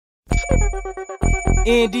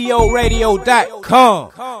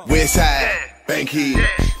NDOradio.com. Westside, Bankhead,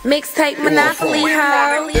 Mixtape Monopoly,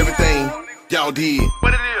 ho. everything y'all did,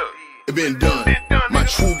 What it is? it been done. My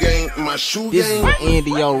true game, my shoe This is game.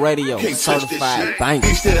 NDO Radio, Can't touch certified that shit. bank.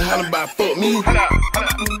 Instead of hollering about fuck me,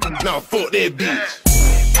 nah, fuck that bitch.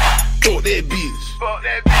 Fuck that bitch. Fuck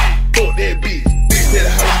that bitch. Fuck that bitch. Instead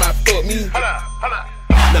of hollering about fuck me, Hold up.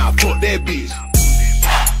 nah, fuck that bitch.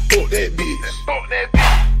 Fuck that bitch. Fuck that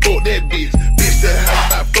bitch. Fuck that bitch. Bitch that hollering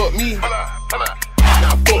about fuck me, Hold up.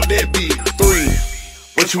 nah, fuck that bitch. 3,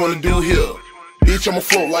 what you wanna do here? Bitch, I'ma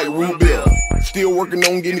float like root beer. Still working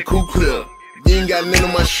on getting the cool clear. You ain't got none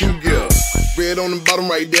of my shoe gear. Red on the bottom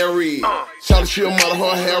right there, red. Shout out to your mother,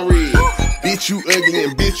 her hair red. Bitch, you ugly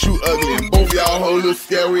and bitch, you ugly. And both y'all whole look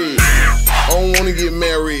scary. I don't wanna get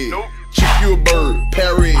married. Chick, you a bird,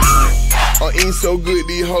 parrot. Ain't so good,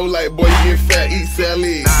 these hoes like, boy, you get fat, eat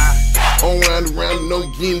salad. On round around, no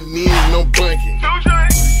getting in, no bunking.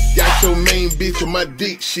 Got your main bitch on my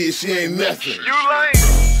dick, shit, she ain't nothing. You lame.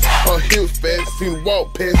 Her hips fast, seen her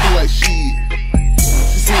walk past me like shit.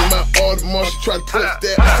 She seen my Audemars, she try to touch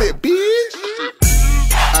that. I said, bitch.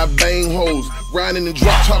 I bang hoes, riding in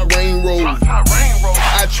drop top rain roads.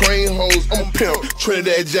 I train hoes, I'm a pimp,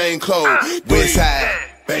 Trinidad Jane Clothes. Westside,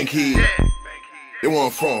 Bankhead, they where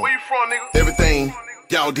I'm from. Where you from, nigga? Everything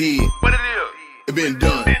y'all did, What it is? it been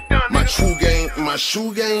done. My true game, my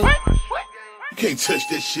shoe game, you can't touch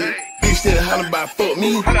that shit. Bitch that hollering about fuck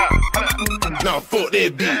me, nah, fuck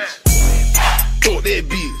that bitch. Fuck that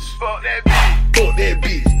bitch. Fuck that bitch. Fuck that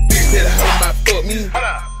bitch. Bitch that hollering about fuck me, Hold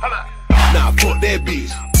up. nah, fuck that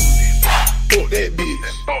bitch. Fuck that bitch.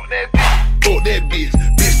 Fuck that bitch. Fuck that bitch.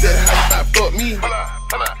 Bitch that hollering about fuck me, Hold up.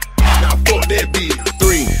 nah, fuck that bitch.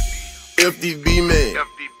 3, FDB man,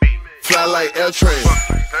 FDB. fly like L train.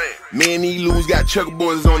 Man, these loos got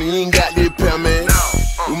checkerboards on, you ain't got that pair, man.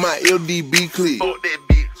 With my LDB clip, Fuck that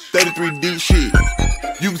bitch. 33 deep shit.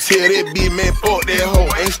 You can tell that bitch, man, fuck that hoe.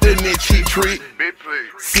 Ain't studying that cheap trick. Bitch,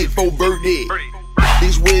 please. Sit for birthday.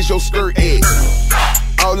 Bitch, where's your skirt at?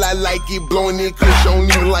 All I like is blowing in kush, I don't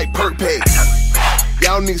even like perk packs.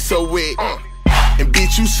 Y'all niggas so wet, and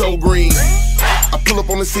bitch, you so green. I pull up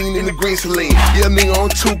on the scene in the green saline. Yeah, nigga on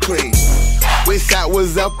too clean. Westside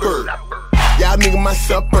was upper. Y'all nigga my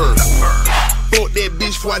supper. Fuck that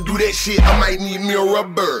bitch before I do that shit, I might need me a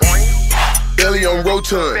rubber. Belly on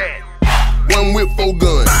rotund. 1 whip, 4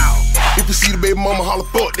 gun. If you see the baby mama holler,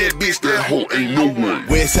 fuck that bitch, that hoe ain't no one.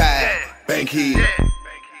 Westside, Bankhead,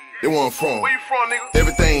 they where I'm from. Where you from, nigga?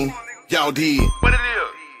 Everything y'all did, What it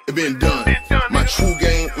is? it been done. My true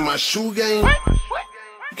game, my shoe game,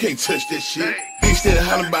 you can't touch that shit. Bitch that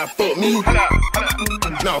hollering about fuck me,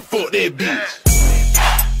 nah, fuck that bitch.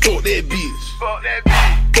 Fuck that bitch. Fuck that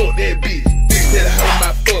bitch. Fuck that bitch. Bitch that hollering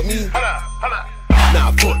about fuck me,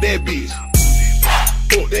 nah, fuck that bitch.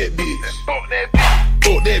 Fuck that bitch. Fuck that bitch.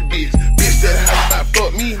 Fuck that bitch. Bitch that hollering about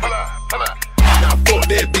fuck me, nah, fuck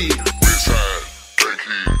that bitch. Westside,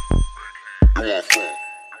 Bankhead, they where I'm from.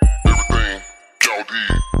 Everything y'all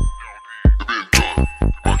did, it been done.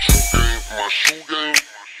 My true game, my shoe game,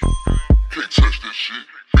 can't touch that shit.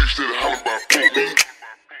 Bitch that hollering about fuck me,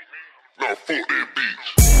 nah, fuck that bitch.